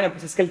 Le digo, bueno,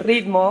 pues es que el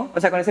ritmo,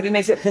 o sea, con ese ritmo, me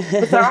dice,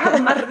 pues trabaja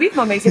con más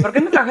ritmo. Me dice, ¿por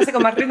qué no trabajaste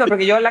con más ritmo?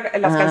 Porque yo las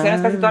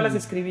canciones casi todas las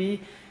escribí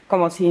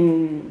como o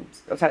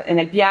sea, en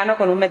el piano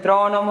con un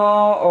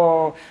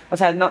metrónomo, o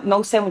sea, no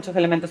usé muchos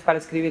elementos para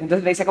escribir.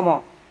 Entonces le dice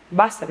como,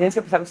 basta, tienes que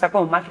empezar a usar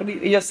como más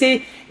ritmo. Y yo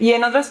sí, y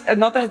en otras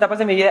etapas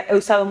de mi vida he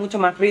usado mucho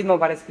más ritmo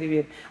para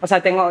escribir. O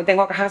sea,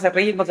 tengo cajas de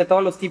ritmos de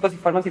todos los tipos y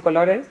formas y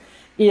colores.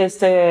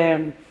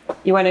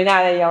 Y bueno, y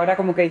nada, y ahora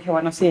como que dije,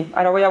 bueno, sí,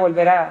 ahora voy a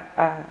volver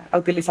a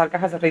utilizar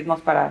cajas de ritmos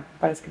para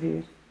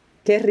escribir.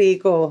 ¡Qué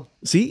rico!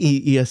 Sí,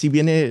 y así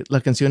viene la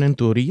canción en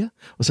tu orilla.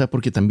 O sea,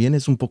 porque también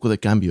es un poco de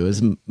cambio,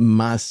 es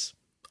más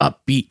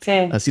upbeat.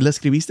 Sí. ¿Así la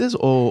escribiste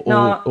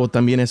o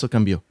también eso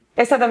cambió?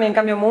 Esta también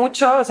cambió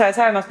mucho, o sea,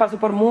 esa además pasó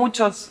por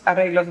muchos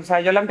arreglos. O sea,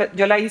 yo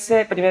la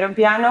hice primero en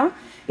piano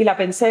y la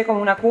pensé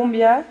como una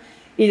cumbia.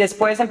 Y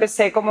después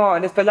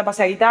después la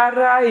pasé a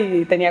guitarra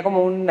y tenía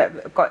como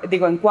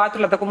en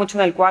 4, la toco mucho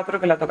en el 4,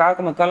 que la tocaba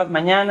como todas las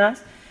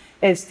mañanas.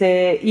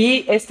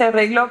 Y este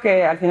arreglo,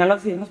 que al final lo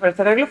decidimos por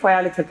este arreglo, fue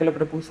Alex el que lo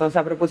propuso. O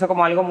sea, propuso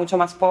como algo mucho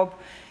más pop.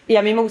 Y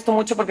a mí me gustó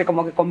mucho porque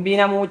como que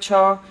combina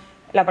mucho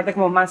la parte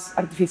como más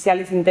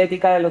artificial y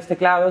sintética de los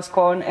teclados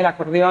con el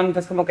acordeón.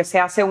 Entonces como que se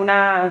hace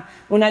una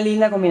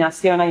linda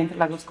combinación ahí entre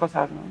las dos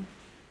cosas, ¿no?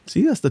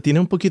 Sí, hasta tiene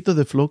un poquito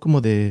de flow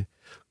como de...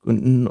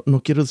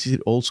 No quiero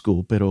decir old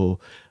school, pero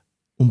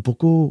un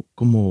poco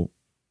como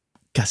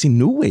casi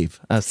new wave.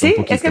 Hasta sí,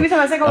 es que a mí se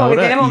me hace como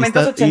ahora, que tiene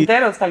momentos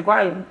ochenteros, tal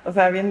cual. O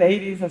sea, bien de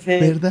 80s, así.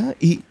 ¿Verdad?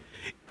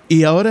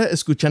 Y ahora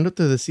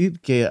escuchándote decir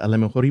que a lo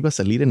mejor iba a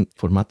salir en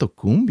formato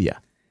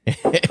cumbia.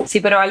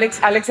 Sí, pero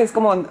Alex es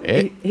como...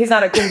 He's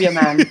not a cumbia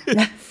man.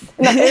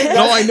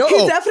 No, I know.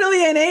 He's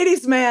definitely an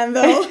 80s man,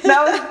 though.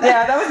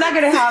 That was not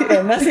going to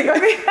happen. Así que...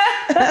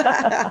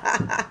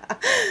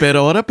 Pero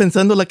ahora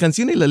pensando la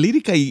canción y la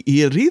lírica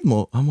y el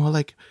ritmo, I'm all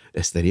like,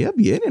 estaría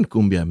bien en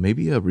cumbia,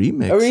 maybe a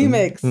remix. A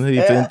remix. Una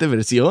diferente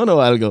versión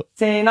o algo.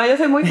 Sí, no, yo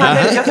soy muy fan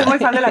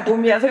de la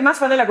cumbia. Soy más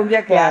fan de la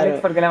cumbia que Alex,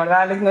 porque la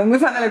verdad Alex no es muy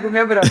fan de la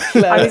cumbia, pero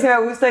a mí se me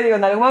gusta y digo,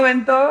 en algún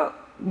momento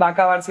va a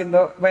acabar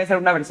voy a hacer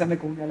una versión de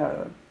cumbia, la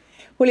verdad.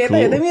 Julieta,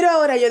 cool. Yo te miro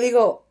ahora, yo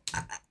digo,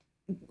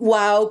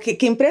 wow, qué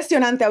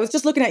impresionante. I was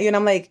just looking at you and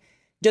I'm like,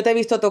 yo te he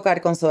visto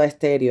tocar con Soda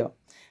Stereo.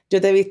 Yo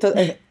te he visto,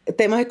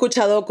 te hemos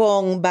escuchado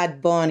con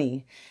Bad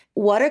Bunny.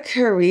 What a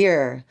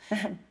career.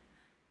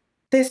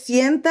 te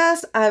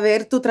sientas a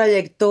ver tu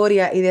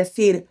trayectoria y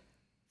decir,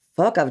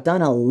 fuck, I've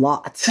done a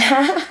lot?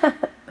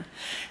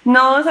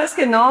 No, sabes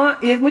que no,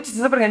 y es muy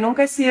chistoso porque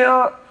nunca he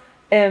sido,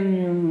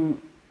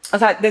 o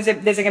sea,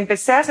 desde que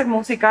empecé a hacer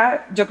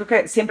música, yo creo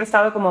que siempre he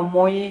estado como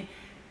muy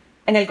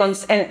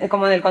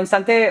como en el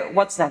constante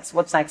what's next,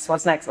 what's next,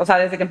 what's next. O sea,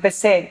 desde que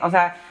empecé, o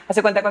sea,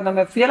 hace cuenta, cuando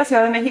me fui a la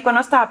Ciudad de México no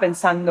estaba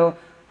pensando,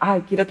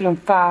 ay, quiero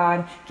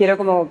triunfar, quiero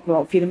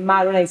como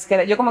firmar una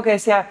disquera. Yo como que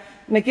decía,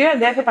 me quiero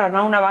ir al DF para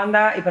armar una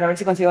banda y para ver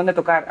si consigo dónde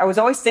tocar. I was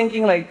always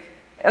thinking like,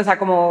 o sea,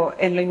 como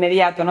en lo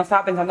inmediato, no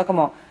estaba pensando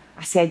como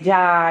hacia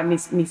allá,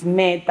 mis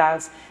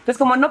metas. Entonces,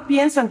 como no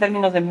pienso en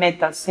términos de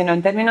metas, sino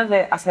en términos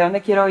de hacia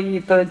dónde quiero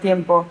ir todo el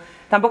tiempo,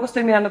 tampoco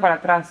estoy mirando para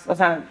atrás. O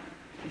sea,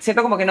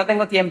 siento como que no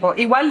tengo tiempo.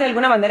 Igual de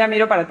alguna manera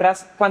miro para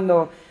atrás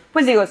cuando,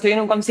 pues digo, estoy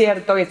en un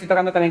concierto y estoy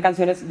tocando también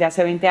canciones de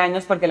hace 20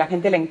 años porque la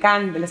gente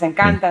les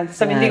encanta. Entonces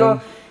también digo,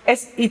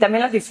 y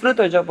también las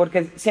disfruto yo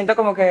porque siento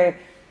como que,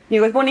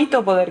 digo, es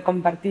bonito poder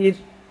compartir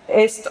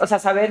esto, o sea,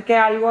 saber que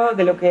algo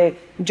de lo que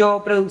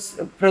yo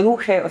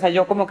produje, o sea,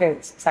 yo como que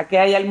saqué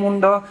ahí al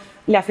mundo,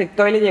 le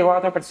afectó y le llegó a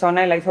otra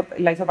persona y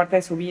la hizo parte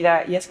de su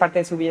vida y es parte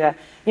de su vida.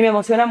 Y me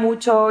emociona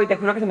mucho y te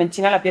juro que se me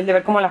enchina la piel de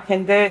ver cómo la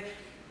gente...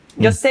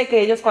 Yo sé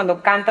que ellos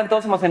cuando cantan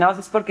todos emocionados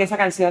es porque esa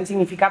canción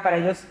significa para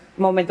ellos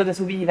momentos de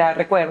su vida,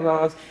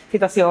 recuerdos,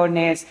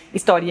 situaciones,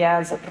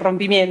 historias,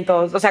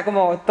 rompimientos, o sea,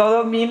 como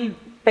todo mil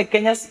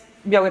pequeñas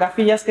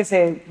biografías que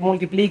se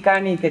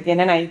multiplican y que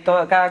tienen ahí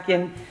cada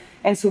quien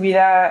en su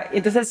vida. Y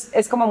entonces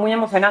es como muy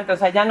emocionante, o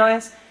sea, ya no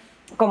es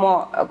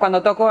como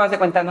cuando toco, haz de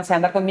cuenta, no sé,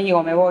 andar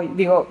conmigo, me voy,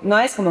 digo, no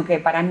es como que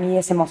para mí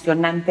es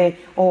emocionante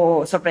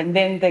o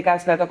sorprendente cada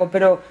vez que la toco,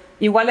 pero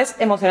igual es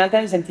emocionante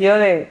en el sentido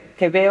de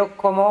que veo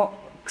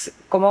cómo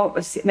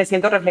me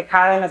siento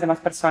reflejada en las demás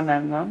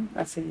personas, ¿no?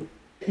 Así.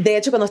 De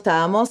hecho, cuando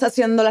estábamos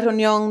haciendo la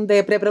reunión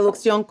de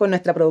preproducción con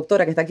nuestra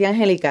productora, que está aquí,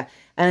 Angélica,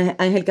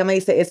 Angélica me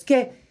dice, es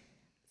que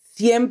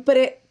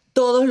siempre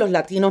todos los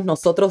latinos,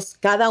 nosotros,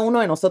 cada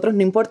uno de nosotros,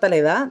 no importa la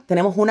edad,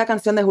 tenemos una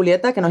canción de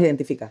Julieta que nos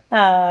identifica.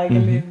 Ay, qué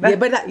linda. Y es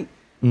verdad,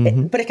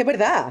 pero es que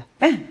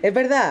es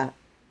verdad.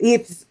 Y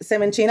se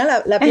me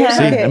enchina la piel.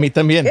 Sí, a mí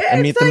también.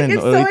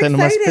 Ahorita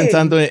nomás exciting.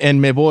 pensando en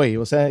me voy.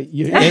 O sea,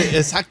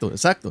 exacto.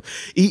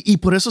 Y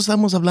por eso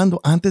estamos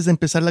hablando antes de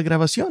empezar la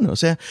grabación. O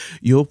sea,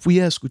 yo fui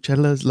a escuchar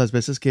las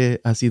veces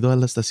que has ido a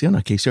la estación,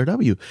 a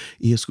KCRW,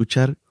 y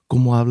escuchar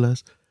cómo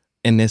hablas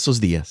en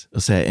esos días, o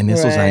sea, en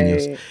esos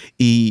años.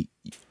 Y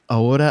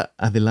ahora,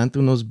 adelante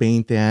unos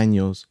 20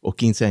 años o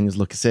 15 años,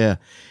 lo que sea,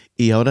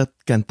 y ahora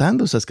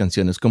cantando esas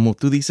canciones, como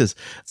tú dices,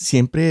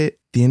 siempre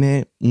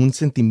tiene un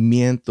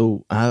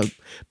sentimiento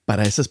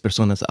para esas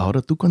personas.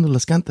 Ahora tú cuando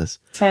las cantas,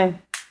 sí.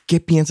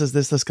 ¿Qué piensas de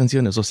estas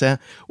canciones? O sea,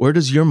 where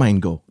does your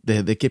mind go?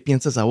 ¿De qué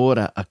piensas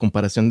ahora a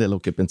comparación de lo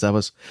que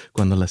pensabas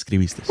cuando la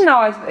escribiste? No,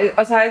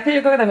 o sea, es que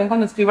yo creo que también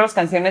cuando escribo las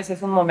canciones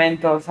es un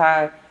momento, o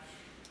sea,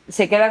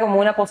 se queda como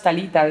una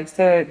postalita,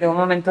 ¿viste? De un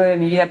momento de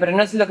mi vida, pero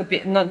no es,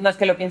 no es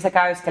que lo piense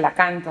cada vez que la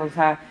canto, o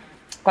sea,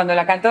 cuando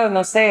la canto,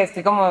 no sé,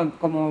 estoy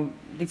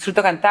como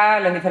disfruto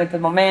cantarla en diferentes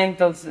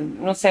momentos,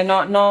 no sé,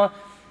 no,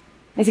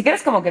 ni siquiera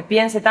es como que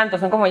piense tanto,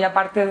 son como ya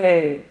parte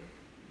de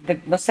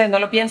no sé, no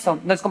lo pienso,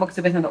 no es como que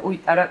estoy pensando, uy,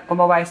 ahora,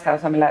 ¿cómo va esta? O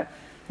sea,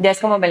 ya es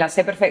como me la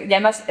sé perfecto, y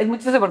además es muy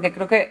chistoso porque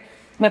creo que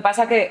me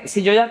pasa que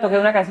si yo ya toqué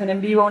una canción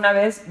en vivo una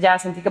vez, ya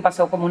sentí que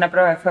pasó como una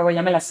prueba de fuego,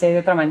 ya me la sé de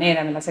otra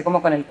manera, me la sé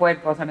como con el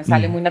cuerpo, o sea, me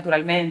sale muy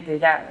naturalmente,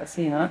 ya,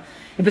 así, ¿no?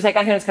 Y pues hay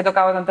canciones que he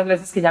tocado tantas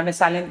veces que ya me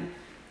salen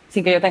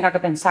sin que yo tenga que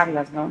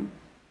pensarlas, ¿no?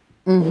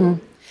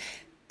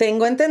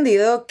 Tengo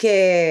entendido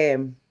que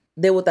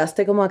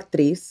debutaste como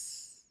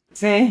actriz.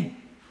 Sí.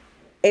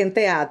 En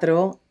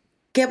teatro.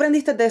 ¿Qué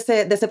aprendiste de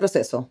ese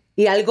proceso?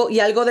 ¿Y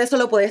algo de eso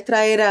lo puedes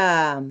traer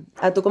a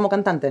tú como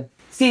cantante?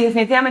 Sí,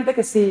 definitivamente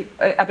que sí.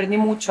 Aprendí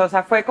mucho. O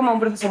sea, fue como un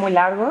proceso muy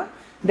largo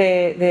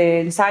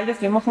de ensayo.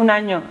 Estuvimos un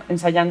año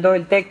ensayando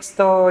el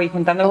texto y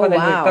juntándolo con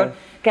el director.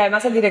 Que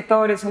además el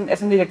director es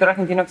un director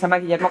argentino que se llama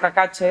Guillermo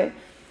Cacache.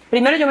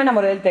 Primero yo me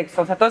enamoré del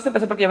texto. O sea, todo esto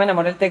empezó porque yo me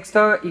enamoré del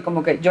texto y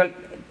como que yo,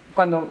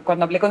 cuando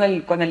hablé con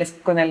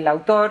el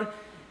autor,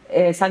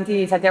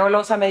 Santiago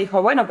Loza me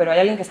dijo, bueno, pero hay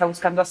alguien que está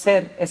buscando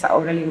hacer esa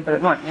obra. Le digo, pero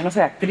no, yo no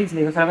soy actriz,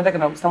 le digo, solamente que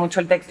me gusta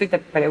mucho el texto y te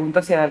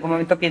pregunto si en algún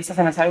momento piensas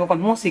en hacer algo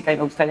con música y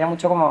me gustaría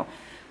mucho como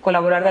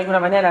colaborar de alguna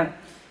manera.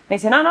 Me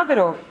dice, no,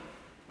 pero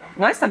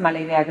no es tan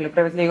mala idea que lo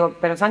pruebes. Le digo,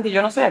 pero Santi,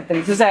 yo no soy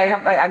actriz, o sea,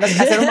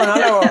 hacer un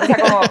monólogo, o sea,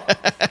 como...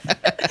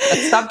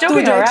 Stop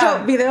joking Yo he around.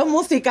 hecho videos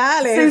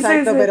musicales, sí,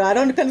 exacto, sí. Pero I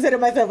don't consider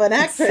myself an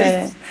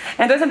actress. Sí.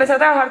 Entonces empecé a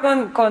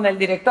trabajar con el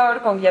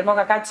director, con Guillermo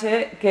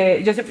Cacache,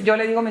 que yo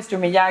le digo Mr.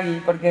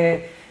 Miyagi,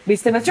 porque,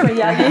 ¿viste Mr.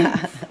 Miyagi?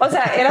 O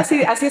sea, era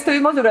así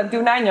estuvimos durante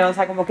un año, o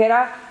sea, como que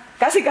era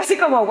casi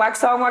como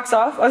wax on, wax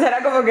off, o sea,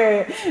 era como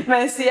que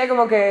me decía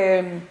como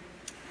que,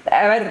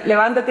 a ver,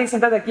 levántate y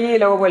siéntate aquí y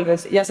luego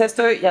vuelves, y haz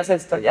esto y haz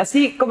esto, y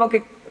así como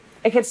que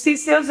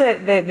ejercicios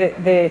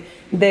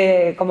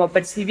de como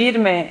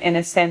percibirme en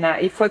escena,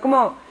 y fue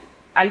como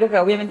algo que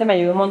obviamente me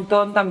ayudó un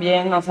montón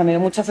también, o sea, me dio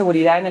mucha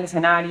seguridad en el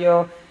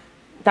escenario.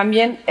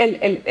 También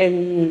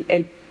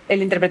el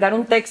el interpretar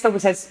un texto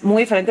pues es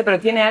muy diferente, pero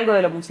tiene algo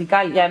de lo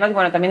musical. Y además,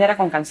 bueno, también era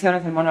con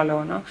canciones el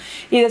monólogo, ¿no?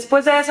 Y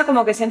después de eso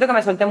como que siento que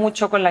me solté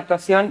mucho con la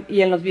actuación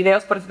y en los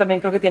videos, por eso también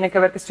creo que tiene que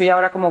ver que estoy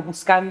ahora como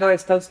buscando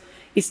estas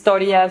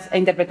historias e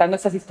interpretando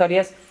estas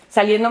historias,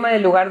 saliéndome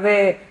del lugar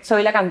de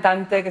soy la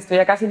cantante que estoy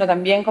acá, sino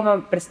también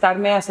como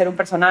prestarme a ser un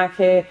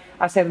personaje,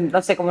 a ser,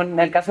 no sé, como en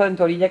el caso de En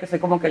tu orilla, que soy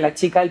como que la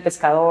chica del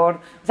pescador,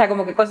 o sea,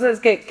 como que cosas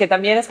que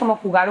también es como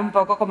jugar un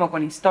poco como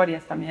con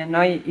historias también,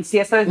 ¿no? Y sí,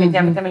 eso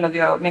definitivamente me lo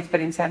dio mi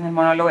experiencia en el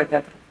monólogo de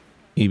teatro.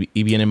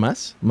 ¿Y viene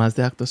más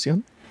de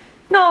actuación?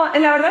 No,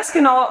 la verdad es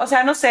que no, o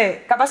sea, no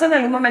sé, capaz en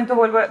algún momento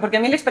vuelvo, porque a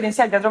mí la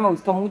experiencia del teatro me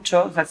gustó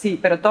mucho, o sea, sí,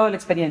 pero toda la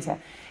experiencia,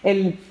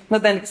 el no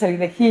tener que salir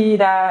de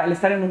gira, el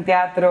estar en un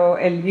teatro,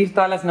 el ir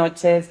todas las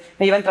noches,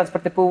 me iba en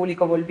transporte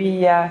público,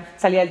 volvía,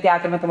 salía del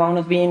teatro, me tomaba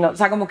unos vinos, o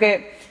sea, como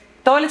que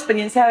toda la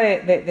experiencia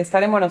de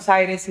estar en Buenos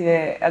Aires y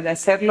de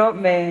hacerlo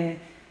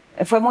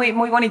fue muy,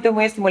 muy bonito y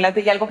muy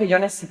estimulante y algo que yo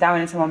necesitaba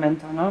en ese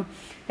momento, ¿no?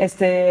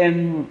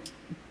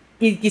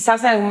 Y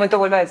quizás en algún momento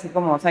vuelva a decir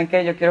como, ¿saben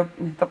qué? Yo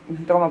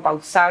necesito como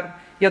pausar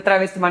y otra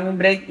vez tomarme un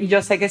break. Y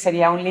yo sé que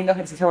sería un lindo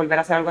ejercicio volver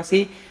a hacer algo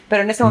así,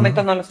 pero en ese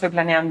momento no lo estoy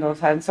planeando. O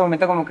sea, en ese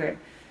momento como que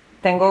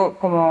tengo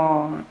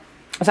como...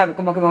 O sea,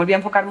 como que me volví a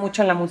enfocar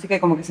mucho en la música y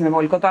como que se me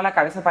volcó toda la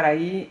cabeza para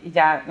ahí y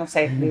ya, no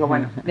sé, digo,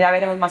 bueno, ya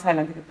veremos más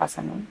adelante qué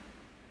pasa, ¿no?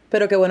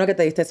 Pero qué bueno que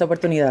te diste esa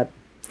oportunidad.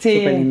 Sí.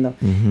 Súper lindo.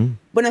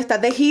 Bueno,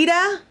 estás de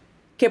gira.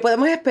 ¿Qué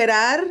podemos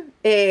esperar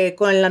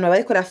con la nueva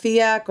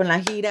discografía, con la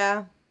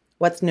gira?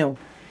 What's new?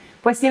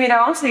 Pues sí, mira,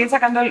 vamos a seguir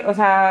sacando, o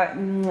sea,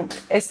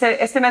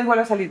 este mes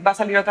va a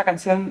salir otra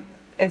canción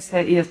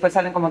y después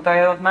salen como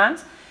todavía 2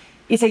 más.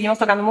 Y seguimos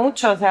tocando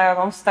mucho, o sea,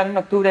 vamos a estar en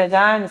octubre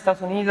allá en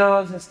Estados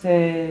Unidos,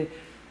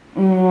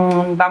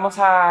 vamos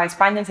a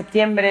España en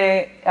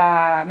septiembre,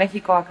 a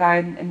México acá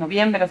en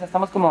noviembre, o sea,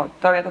 estamos como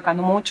todavía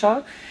tocando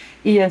mucho.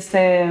 Y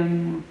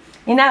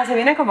nada, se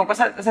vienen como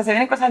cosas, o sea, se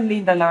vienen cosas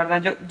lindas, la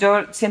verdad.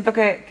 Yo siento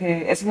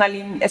que es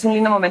un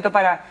lindo momento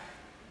para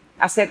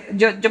hacer,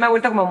 yo me he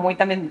vuelto como muy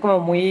también, como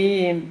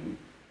muy,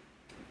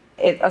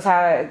 o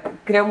sea,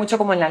 creo mucho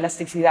como en la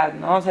elasticidad,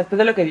 ¿no? O sea, después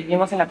de lo que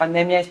vivimos en la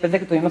pandemia, después de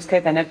que tuvimos que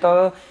detener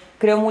todo,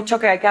 creo mucho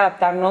que hay que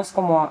adaptarnos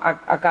como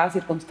a cada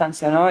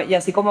circunstancia, ¿no? Y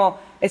así como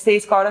este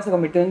disco ahora se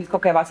convirtió en un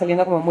disco que va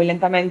saliendo como muy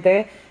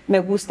lentamente, me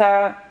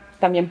gusta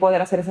también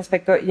poder hacer ese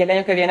aspecto y el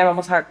año que viene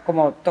vamos a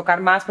como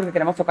tocar más porque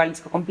queremos tocar el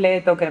disco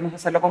completo, queremos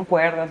hacerlo con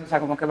cuerdas, o sea,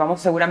 como que vamos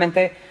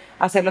seguramente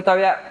a hacerlo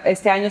todavía,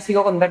 este año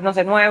sigo con Vernos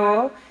de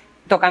Nuevo,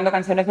 tocando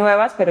canciones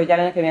nuevas, pero ya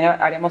el año que viene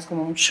haremos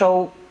como un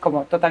show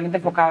como totalmente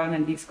enfocado en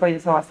el disco y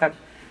eso va a estar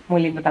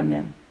muy lindo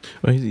también.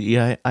 Oye, ¿y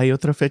hay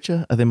otra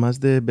fecha, además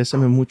de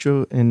Bésame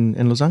Mucho,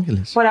 en Los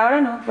Ángeles? Por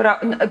ahora no,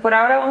 por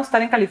ahora vamos a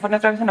estar en California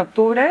otra vez en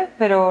octubre,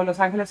 pero Los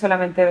Ángeles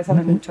solamente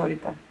Bésame Mucho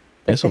ahorita.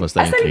 Eso va a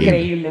estar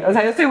increíble. O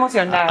sea, yo estoy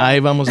emocionada. Ahí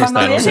vamos a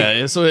estar, o sea,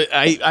 eso,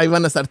 ahí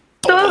van a estar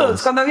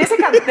todos. Cuando vi ese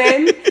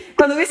cartel,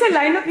 cuando vi ese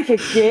line-up dije,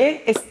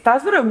 ¿qué?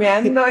 ¿Estás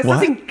bromeando? Esto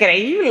es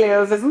increíble,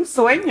 o sea, es un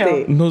sueño.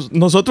 Sí.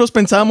 Nosotros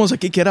pensábamos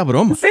aquí que era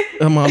broma. Sí.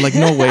 I'm like,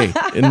 no way,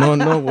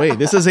 no way.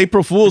 This is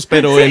April Fool's,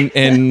 pero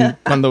en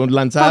cuando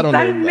lanzaron.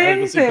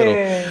 Totalmente. Así,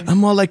 pero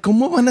I'm like,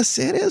 ¿cómo van a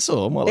hacer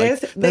eso?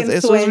 Like,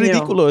 eso es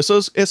ridículo, eso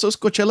es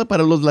Coachella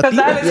para los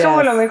latinos. Total, es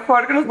como lo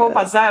mejor que nos puede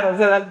pasar. O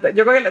sea,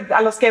 yo creo que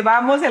a los que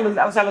vamos,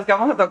 o sea, a los que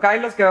vamos a tocar y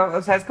los que,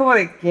 o sea, es como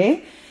de,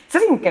 ¿qué? Eso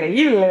es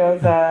increíble, o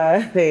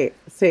sea.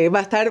 Sí, va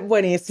a estar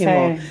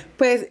buenísimo. Sí.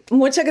 Pues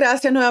muchas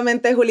gracias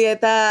nuevamente,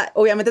 Julieta.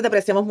 Obviamente te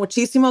apreciamos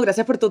muchísimo.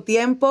 Gracias por tu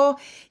tiempo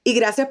y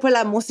gracias por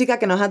la música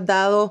que nos has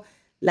dado,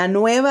 la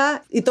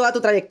nueva y toda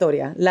tu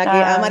trayectoria, la que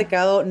ha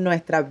marcado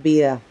nuestras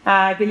vidas.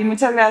 Pili,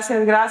 muchas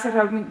gracias. Gracias,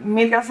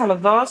 mil gracias a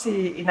los dos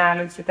y nada,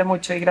 lo disfruté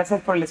mucho y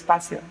gracias por el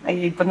espacio.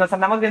 Y pues nos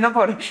andamos viendo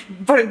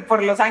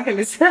por Los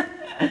Ángeles.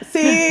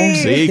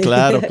 Sí,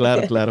 claro.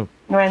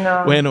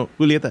 Bueno,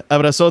 Julieta,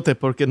 abrazote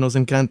porque nos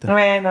encanta.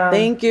 Bueno.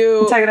 Thank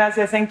you. Muchas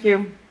gracias. Thank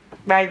you.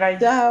 Bye.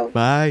 Chao.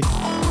 Bye.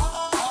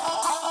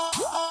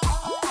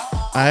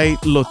 Ahí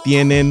lo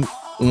tienen,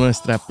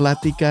 nuestra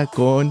plática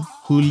con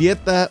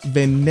Julieta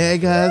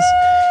Venegas.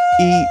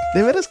 Y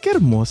de veras qué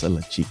hermosa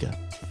la chica.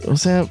 O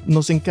sea,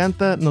 nos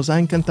ha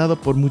encantado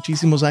por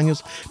muchísimos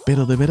años,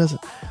 pero de veras,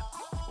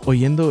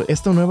 oyendo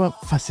esta nueva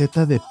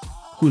faceta de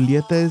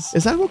Julieta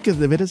es algo que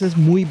de veras es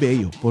muy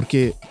bello,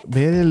 porque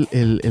ver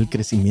el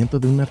crecimiento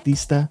de un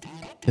artista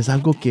es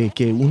algo que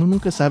uno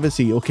nunca sabe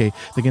si, they're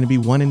going to be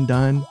one and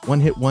done,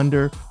 one hit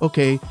wonder,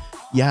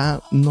 ya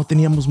no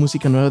teníamos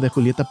música nueva de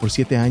Julieta por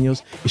 7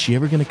 años. Is she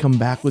ever going to come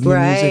back with new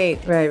music?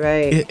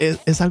 Right.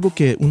 Es algo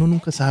que uno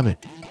nunca sabe.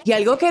 Y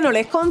algo que no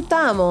les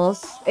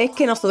contamos es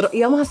que nosotros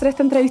íbamos a hacer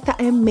esta entrevista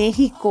en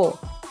México,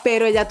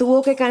 pero ella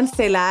tuvo que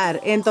cancelar.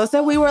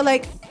 Entonces we were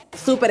like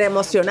súper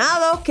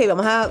emocionados que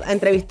íbamos a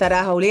entrevistar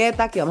a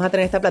Julieta, que íbamos a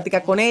tener esta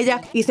plática con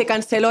ella, y se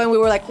canceló and we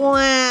were like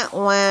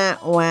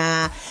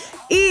wah.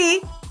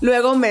 Y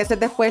luego meses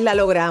después la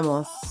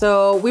logramos.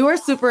 So we were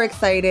super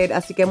excited.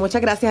 Así que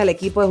muchas gracias al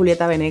equipo de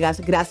Julieta Venegas.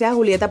 Gracias a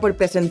Julieta por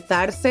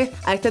presentarse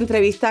a esta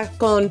entrevista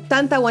con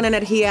tanta buena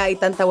energía y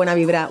tanta buena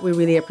vibra. We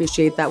really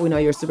appreciate that. We know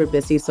you're super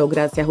busy. So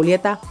gracias,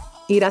 Julieta.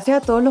 Y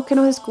gracias a todos los que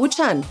nos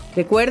escuchan.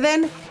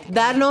 Recuerden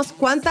darnos,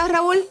 ¿cuántas,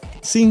 Raúl?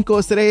 5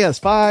 estrellas,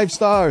 5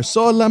 stars,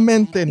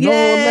 solamente, no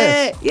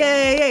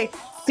less.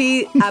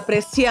 Sí,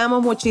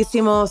 apreciamos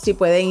muchísimo si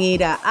pueden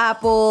ir a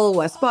Apple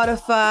o a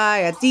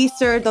Spotify, a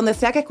Deezer, donde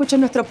sea que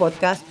escuchen nuestro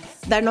podcast,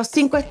 darnos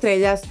 5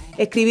 estrellas,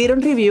 escribir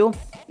un review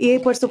y,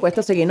 por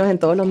supuesto, seguirnos en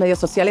todos los medios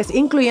sociales,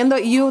 incluyendo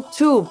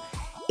YouTube.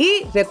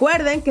 Y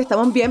recuerden que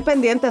estamos bien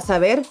pendientes a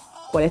saber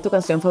cuál es tu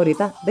canción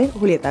favorita de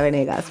Julieta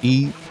Venegas.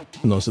 Y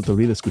no se te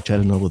olvide escuchar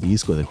el nuevo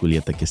disco de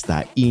Julieta, que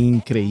está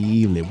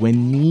increíble,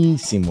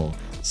 buenísimo.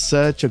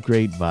 Such a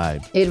great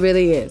vibe. It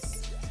really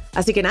is.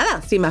 Así que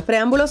nada, sin más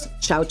preámbulos,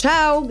 chao,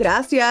 chao.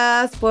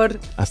 Gracias por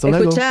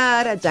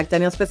escuchar a Jack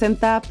Daniels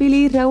presenta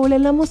Pili y Raúl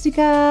en la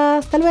música.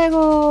 Hasta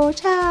luego.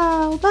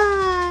 Chao.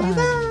 Bye.